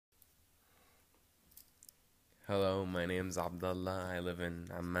Hello, my name's Abdullah. I live in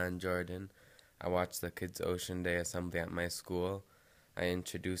Amman, Jordan. I watched the Kids Ocean Day assembly at my school. I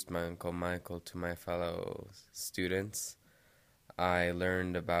introduced my Uncle Michael to my fellow students. I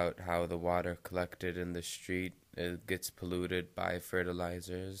learned about how the water collected in the street it gets polluted by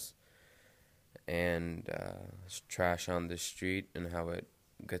fertilizers and trash on the street, and how it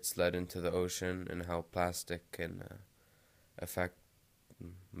gets led into the ocean, and how plastic can affect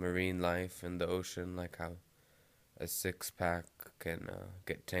marine life in the ocean, like how a six-pack can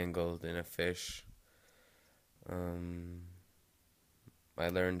get tangled in a fish. Um, I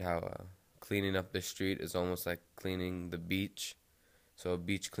learned how cleaning up the street is almost like cleaning the beach. So a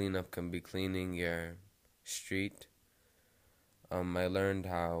beach cleanup can be cleaning your street. I learned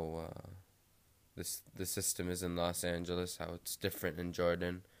how the system is in Los Angeles, how it's different in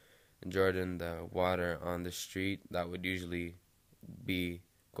Jordan. In Jordan, the water on the street that would usually be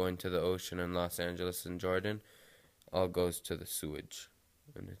going to the ocean in Los Angeles and Jordan all goes to the sewage,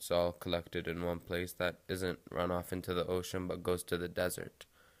 and it's all collected in one place that isn't run off into the ocean but goes to the desert.